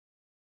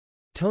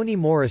Toni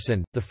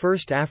Morrison, the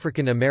first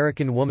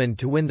African-American woman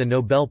to win the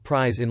Nobel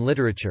Prize in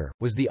Literature,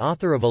 was the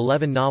author of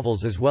 11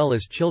 novels as well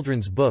as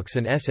children's books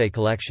and essay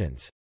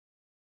collections.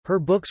 Her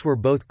books were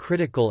both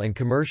critical and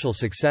commercial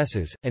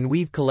successes, and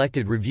we've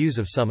collected reviews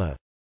of some of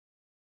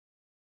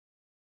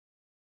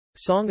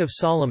Song of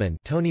Solomon.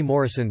 Toni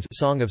Morrison's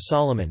Song of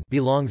Solomon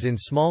belongs in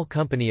small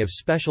company of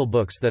special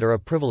books that are a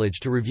privilege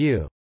to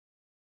review.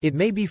 It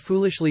may be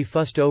foolishly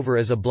fussed over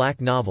as a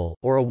black novel,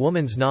 or a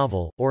woman's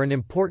novel, or an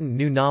important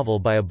new novel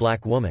by a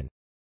black woman.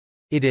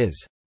 It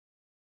is.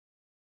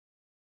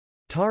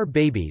 Tar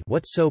Baby.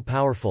 What's so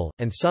powerful,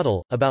 and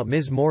subtle, about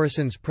Ms.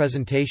 Morrison's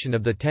presentation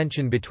of the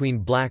tension between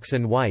blacks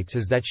and whites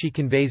is that she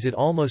conveys it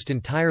almost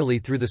entirely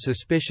through the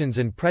suspicions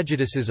and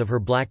prejudices of her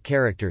black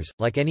characters,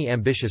 like any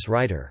ambitious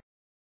writer.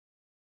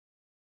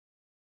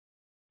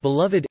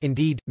 Beloved.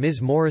 Indeed,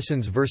 Ms.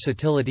 Morrison's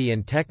versatility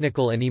and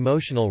technical and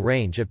emotional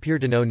range appear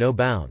to know no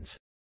bounds.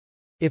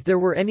 If there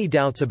were any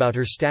doubts about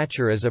her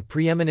stature as a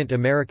preeminent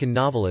American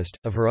novelist,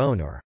 of her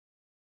own or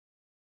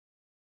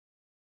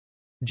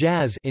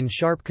Jazz. In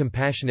sharp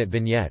compassionate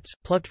vignettes,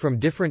 plucked from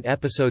different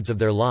episodes of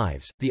their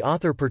lives, the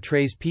author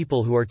portrays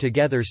people who are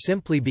together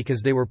simply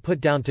because they were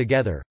put down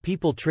together,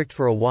 people tricked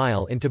for a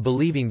while into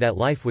believing that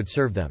life would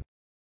serve them.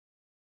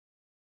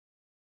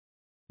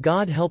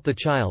 God Help the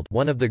Child.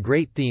 One of the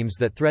great themes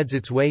that threads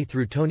its way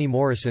through Toni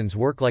Morrison's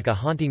work like a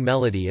haunting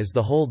melody is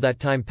the hold that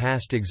time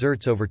past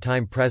exerts over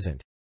time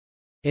present.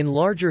 In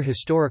larger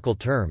historical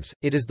terms,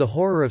 it is the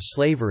horror of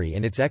slavery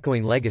and its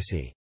echoing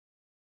legacy.